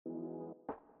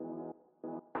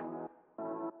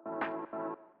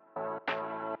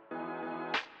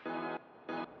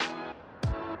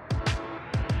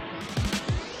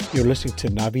You're listening to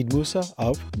Navid Musa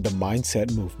of The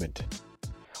Mindset Movement.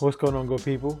 What's going on, good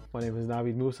people? My name is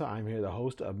Navid Musa. I'm here, the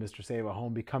host of Mr. Save at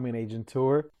Home Becoming an Agent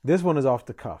Tour. This one is off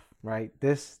the cuff, right?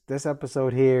 This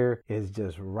episode here is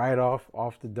just right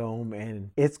off the dome,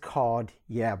 and it's called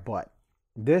Yeah But.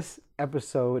 This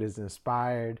episode is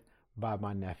inspired by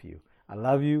my nephew. I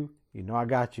love you. You know I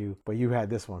got you, but you had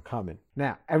this one coming.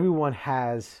 Now, everyone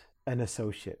has an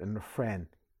associate and a friend.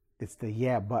 It's the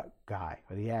yeah but guy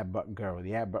or the yeah but girl or the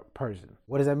yeah but person.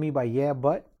 What does that mean by yeah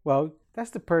but? Well,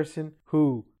 that's the person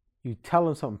who you tell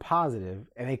them something positive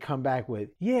and they come back with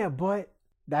yeah but.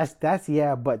 That's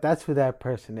yeah but. That's who that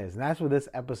person is. And that's what this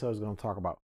episode is going to talk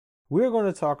about. We're going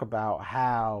to talk about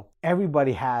how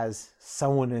everybody has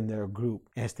someone in their group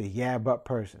and it's the yeah but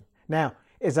person. Now,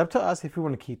 it's up to us if we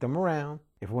want to keep them around,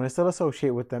 if we want to still associate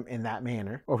with them in that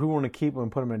manner, or if we want to keep them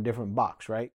and put them in a different box,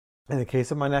 right? In the case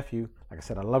of my nephew, like I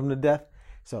said, I love him to death.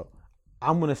 So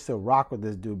I'm going to still rock with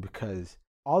this dude because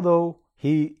although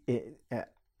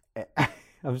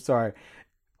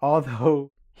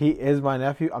although he is my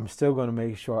nephew, I'm still going to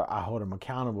make sure I hold him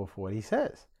accountable for what he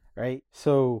says, right?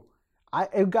 So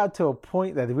it got to a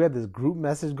point that we had this group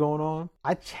message going on.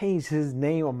 I changed his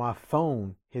name on my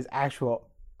phone, his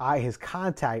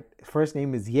contact, first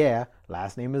name is yeah,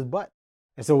 last name is but.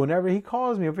 And so whenever he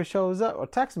calls me, if it shows up, or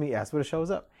texts me, that's what it shows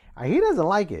up. He doesn't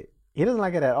like it. He doesn't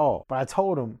like it at all. But I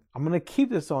told him, I'm going to keep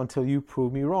this on until you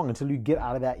prove me wrong, until you get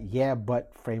out of that yeah,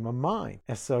 but frame of mind.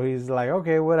 And so he's like,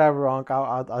 okay, whatever, Unc,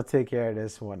 I'll take care of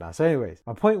this and whatnot. So anyways,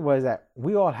 my point was that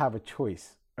we all have a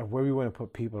choice of where we want to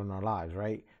put people in our lives,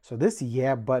 right? So this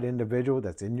yeah, but individual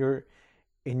that's in your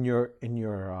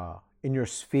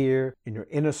sphere, in your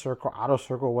inner circle, outer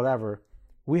circle, whatever,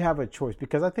 we have a choice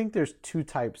because I think there's two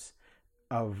types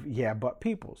of yeah, but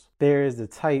peoples. There is the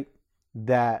type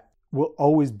that will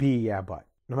always be yeah, but.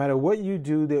 No matter what you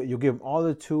do, you'll give them all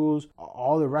the tools,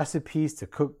 all the recipes to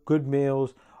cook good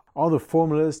meals, all the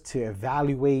formulas to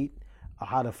evaluate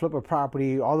how to flip a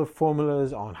property, all the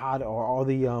formulas on how to, or all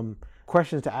the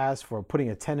questions to ask for putting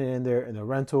a tenant in there in the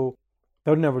rental.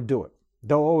 They'll never do it.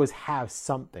 They'll always have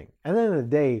something. At the end of the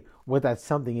day, what that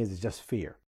something is just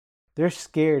fear. They're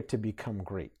scared to become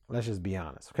great. Let's just be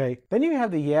honest, okay? Then you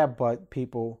have the yeah, but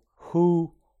people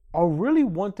who really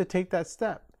want to take that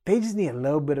step. They just need a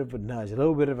little bit of a nudge, a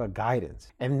little bit of a guidance.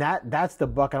 And that's the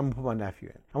bucket I'm going to put my nephew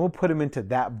in. I'm going to put him into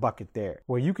that bucket there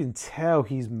where you can tell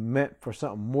he's meant for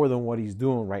something more than what he's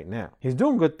doing right now. He's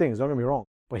doing good things, don't get me wrong,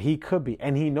 but he could be,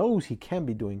 and he knows he can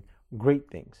be doing great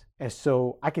things. And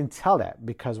so I can tell that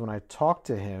because when I talk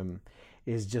to him,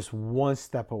 is just one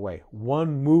step away,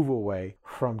 one move away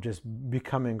from just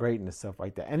becoming great and stuff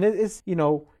like that. And it's,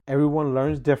 everyone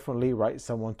learns differently, right?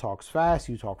 Someone talks fast,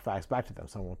 you talk fast back to them.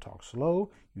 Someone talks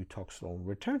slow, you talk slow and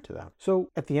return to them.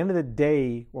 So at the end of the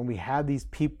day, when we have these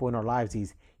people in our lives,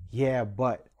 these yeah,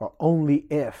 but, or only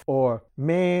if, or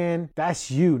man, that's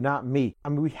you, not me. I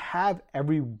mean, we have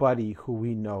everybody who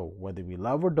we know, whether we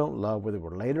love or don't love, whether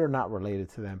we're related or not related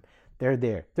to them. They're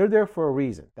there. They're there for a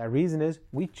reason. That reason is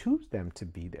we choose them to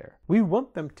be there. We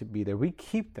want them to be there. We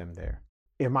keep them there.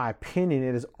 In my opinion,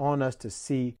 it is on us to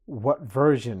see what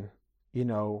version,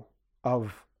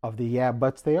 of the yeah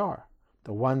buts they are.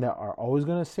 The one that are always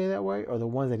going to stay that way or the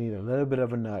ones that need a little bit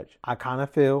of a nudge. I kind of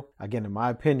feel, again, in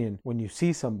my opinion, when you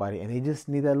see somebody and they just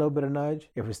need that little bit of nudge,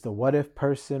 if it's the what if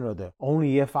person or the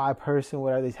only if I person,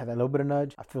 whatever, they have that little bit of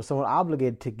nudge, I feel somewhat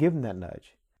obligated to give them that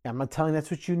nudge. I'm not telling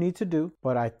that's what you need to do,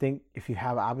 but I think if you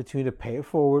have an opportunity to pay it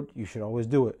forward, you should always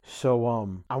do it. So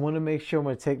I want to make sure I'm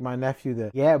going to take my nephew, the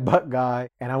yeah but guy,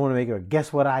 and I want to make it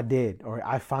guess what I did, or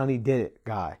I finally did it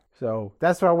guy. So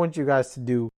that's what I want you guys to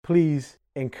do. Please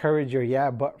encourage your yeah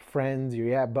but friends, your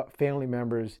yeah but family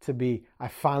members to be I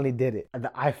finally did it,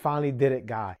 the I finally did it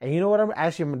guy. And you know what I'm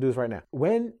going to do this right now.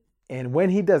 When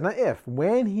he does, not if,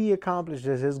 when he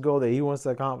accomplishes his goal that he wants to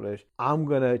accomplish, I'm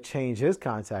going to change his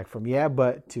contact from yeah,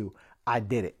 but to I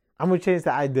did it. I'm going to change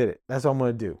to I did it. That's what I'm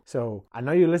going to do. So I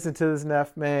know you listen to this,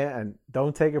 Neff, man, and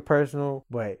don't take it personal,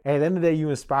 but hey, at the end of the day, you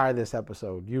inspired this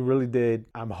episode. You really did.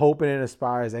 I'm hoping it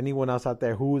inspires anyone else out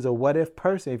there who is a what if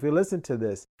person. If you listen to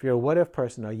this, if you're a what if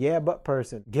person, a yeah, but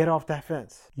person, get off that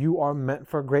fence. You are meant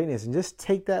for greatness and just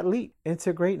take that leap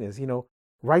into greatness.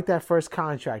 Write that first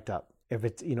contract up. If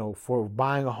it's, for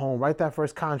buying a home, write that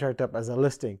first contract up as a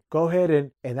listing. Go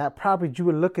ahead and that property you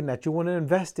were looking at, you want to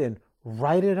invest in,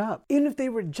 write it up. Even if they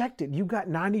reject it, you got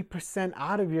 90%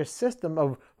 out of your system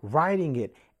of writing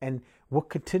it and what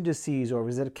contingencies, or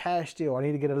is it a cash deal? I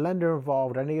need to get a lender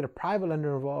involved. I need to get a private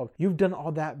lender involved. You've done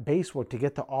all that base work to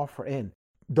get the offer in.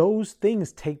 those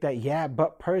things take that yeah,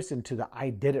 but person to the I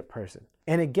did it person.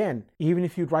 And again, even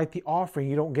if you write the offer and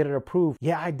you don't get it approved,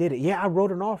 yeah, I did it. Yeah, I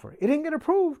wrote an offer. It didn't get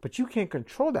approved, but you can't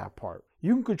control that part.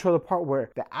 You can control the part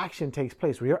where the action takes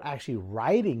place, where you're actually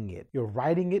writing it. You're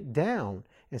writing it down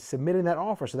and submitting that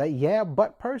offer. So that yeah,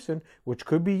 but person, which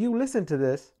could be you, listen to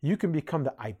this, you can become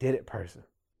the I did it person.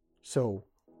 So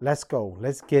let's go.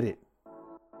 Let's get it.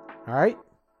 All right?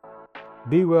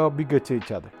 Be well, be good to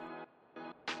each other.